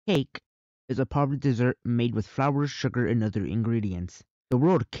Cake is a popular dessert made with flour, sugar, and other ingredients. The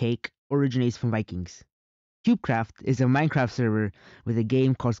word cake originates from Vikings. CubeCraft is a Minecraft server with a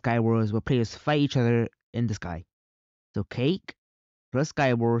game called Skywars where players fight each other in the sky. So cake plus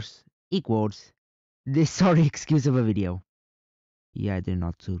Skywars equals this sorry excuse of a video. Yeah, I did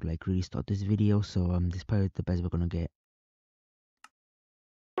not to like really start this video, so this is probably the best we're gonna get.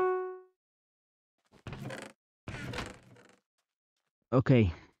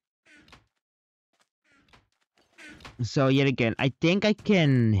 Okay, so yet again, I think I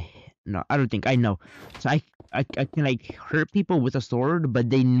can. No, I don't think I know. So I can like hurt people with a sword, but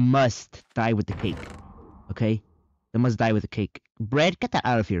they must die with the cake. Okay, they must die with the cake. Bread, get that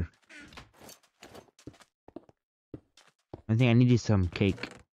out of here. I think I needed some cake.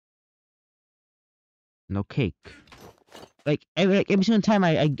 No cake. Like every single time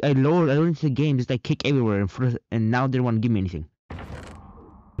I lower into the game, there's like cake everywhere, and now they don't want to give me anything.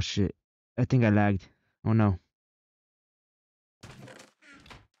 Oh shit! I think I lagged. Oh no.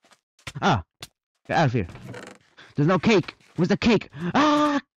 Ah, get out of here. There's no cake. Where's the cake?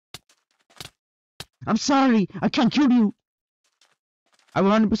 Ah! I'm sorry. I can't kill you. I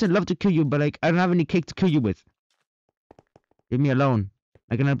would 100% love to kill you, but like I don't have any cake to kill you with. Leave me alone.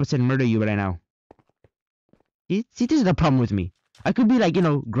 I can 100% murder you right now. See, this is the problem with me. I could be like,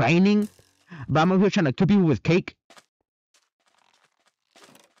 grinding, but I'm over here trying to kill people with cake.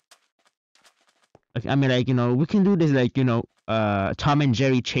 Like, I mean, like, we can do this, like, Tom and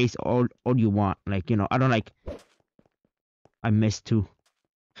Jerry chase all you want. Like, I don't like. I missed too.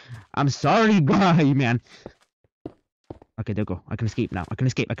 I'm sorry, guy, man. Okay, there we go. I can escape now. I can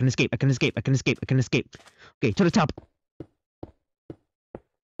escape. I can escape. I can escape. I can escape. I can escape. Okay, to the top.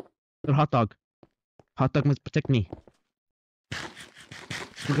 Little hot dog. Hot dog must protect me.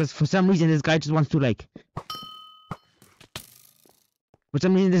 Because for some reason, this guy just wants to, like. For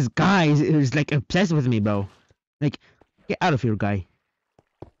some reason, this guy is like obsessed with me, bro. Like, get out of here, guy.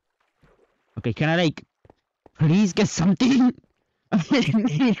 Okay, can I, like, please get something? I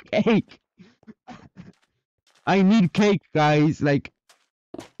need cake. I need cake, guys. Like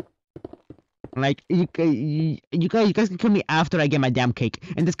you guys can kill me after I get my damn cake,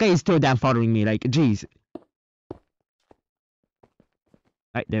 and this guy is still damn following me. Like, jeez.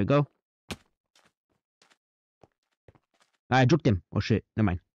 Alright, there we go. I dropped him. Oh shit, never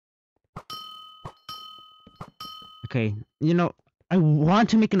mind. Okay, I want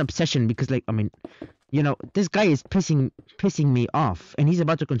to make an obsession because, like, I mean, this guy is pissing me off, and he's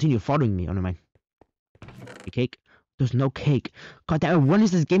about to continue following me. Oh, never mind. The cake. There's no cake. God damn, when is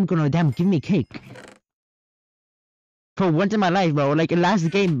this game gonna damn give me cake? For once in my life, bro. Like,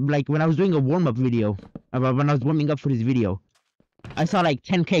 last game, like, when I was doing a warm-up video, about when I was warming up for this video, I saw like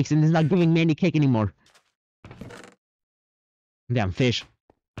 10 cakes, and it's not giving me any cake anymore. Damn fish.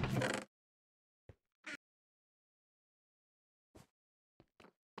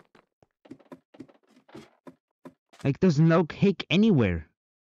 Like, there's no cake anywhere.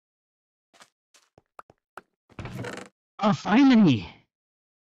 Oh, finally!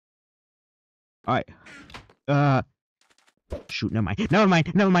 Alright. Shoot, never mind. Never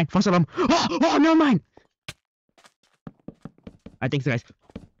mind. Never mind. False alarm. Oh, never mind! I think so, guys.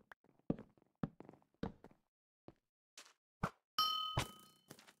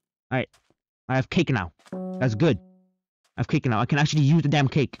 Alright. I have cake now. That's good. I have cake now. I can actually use the damn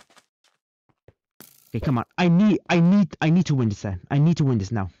cake. Okay, come on. I need to win this then. I need to win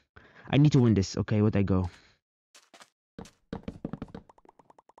this now. I need to win this. Okay, where'd I go?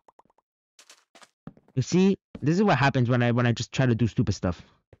 You see, this is what happens when I just try to do stupid stuff.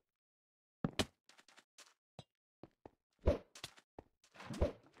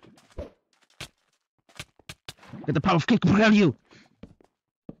 Get the power of cake around you.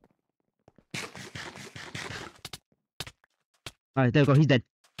 Alright, there we go. He's dead.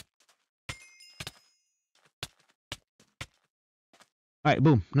 Alright,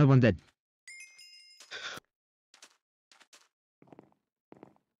 boom. Another one's dead.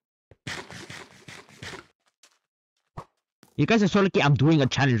 You guys are so lucky I'm doing a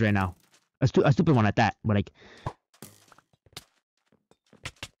challenge right now. A stupid one at that. But like...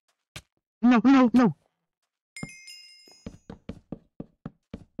 No, no, no!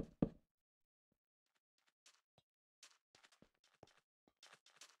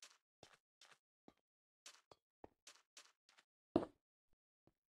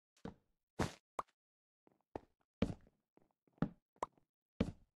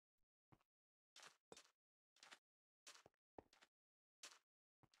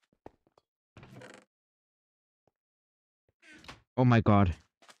 Oh my god.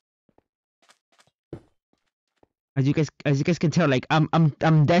 as you guys can tell, like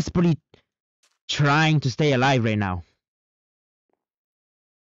I'm desperately trying to stay alive right now.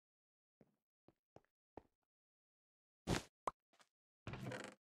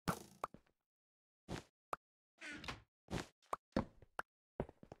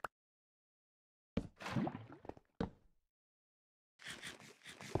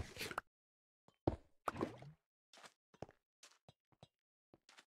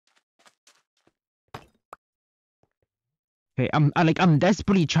 Okay, I'm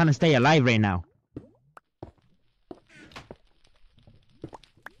desperately trying to stay alive right now.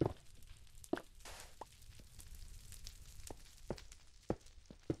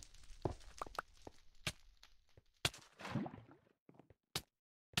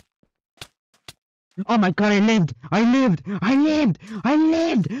 Oh my god, I lived! I lived! I lived! I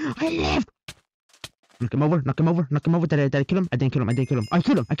lived! I lived! Knock him over, knock him over, knock him over. Did I kill him? I didn't kill him, I didn't kill him. I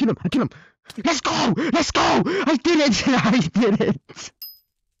killed him, I killed him, I killed him! Let's go! Let's go! I did it! I did it!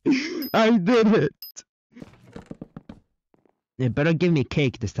 I did it! They better give me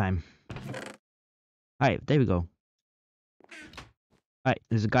cake this time. Alright, there we go. Alright,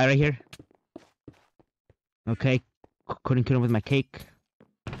 there's a guy right here. Okay, couldn't kill him with my cake.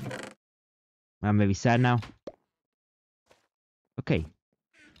 I'm maybe sad now. Okay.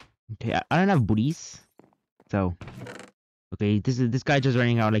 Okay, I don't have booties. So, okay, this guy just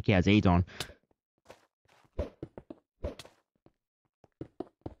running out like he has AIDS on.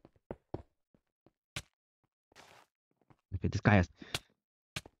 Okay, this guy has.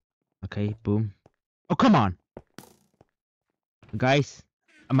 Okay, boom. Oh, come on! Guys,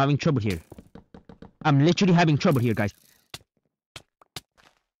 I'm having trouble here. I'm literally having trouble here, guys.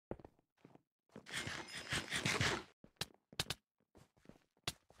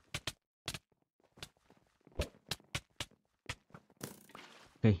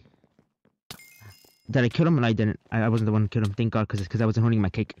 Okay. Did I kill him? And I didn't. I wasn't the one who killed him. Thank God, because I wasn't holding my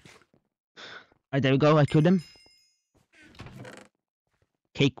cake. Alright, there we go. I killed him.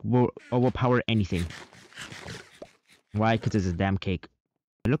 Cake will overpower anything. Why? Because it's a damn cake.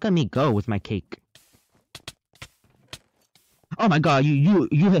 Look at me go with my cake. Oh my god, you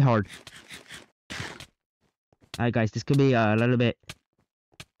hit hard. Alright guys, this could be a little bit.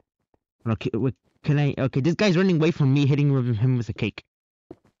 Okay, wait, can I? Okay, this guy's running away from me, hitting him with a cake.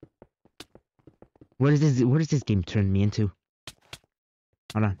 What is this? What does this game turn me into?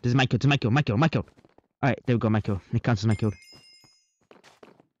 Hold on, this is my kill. This is my kill. My kill. My kill. Alright, there we go. My kill. It counts as my kill.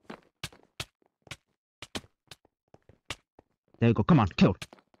 There we go. Come on, kill.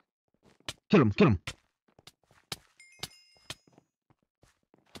 Kill him. Kill him.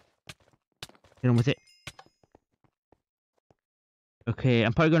 Hit him with it. Okay,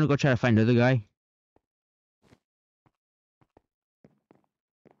 I'm probably gonna go try to find another guy.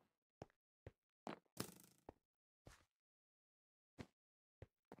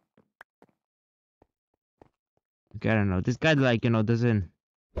 Okay, I don't know. This guy, like, doesn't.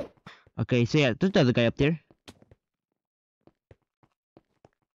 Okay, so yeah, there's the other guy up there.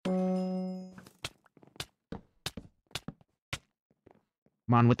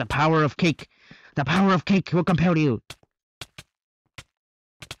 Come on, with the power of cake. The power of cake will compel you.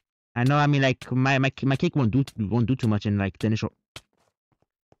 I know. I mean, like my cake won't do too much in like the initial.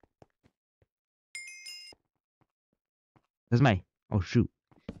 That's my. Oh shoot.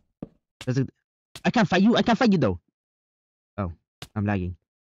 Does it? I can't fight you. I can't fight you though. Oh, I'm lagging.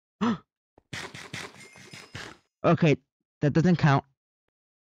 Okay, that doesn't count.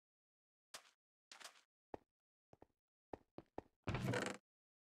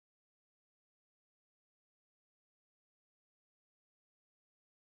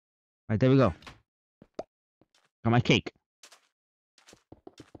 Alright, there we go. Got my cake.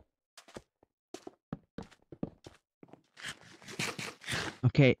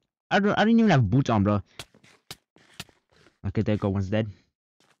 Okay, I don't even have boots on, bro. Okay, there you go. One's dead.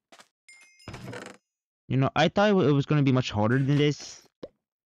 I thought it was gonna be much harder than this.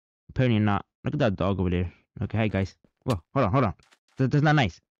 Apparently not. Look at that dog over there. Okay, hi guys. Whoa, hold on. That's not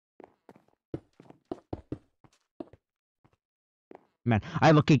nice. Man, I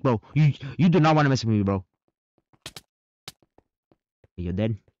have a cake, bro. You do not want to mess with me, bro. You're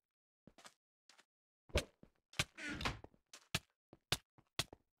dead.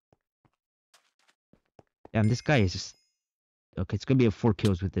 Damn, this guy is just. Okay, it's gonna be a 4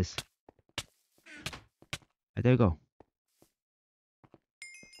 kills with this. Right, there we go.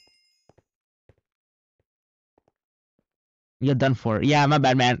 You're done for. Yeah, my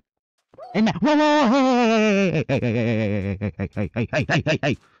bad, man. Hey, man. Whoa, hey,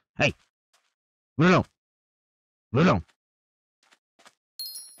 hey. Bruno. Let's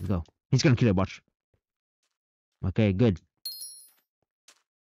go. He's gonna kill it, watch. Okay, good.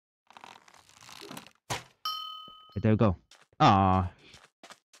 There we go. Ah,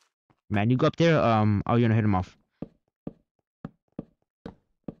 man, you go up there. Oh, you're gonna hit him off.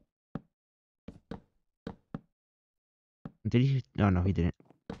 Did he? No, no, he didn't.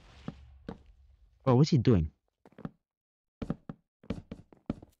 Oh, what's he doing?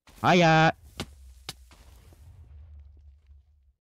 Hiya.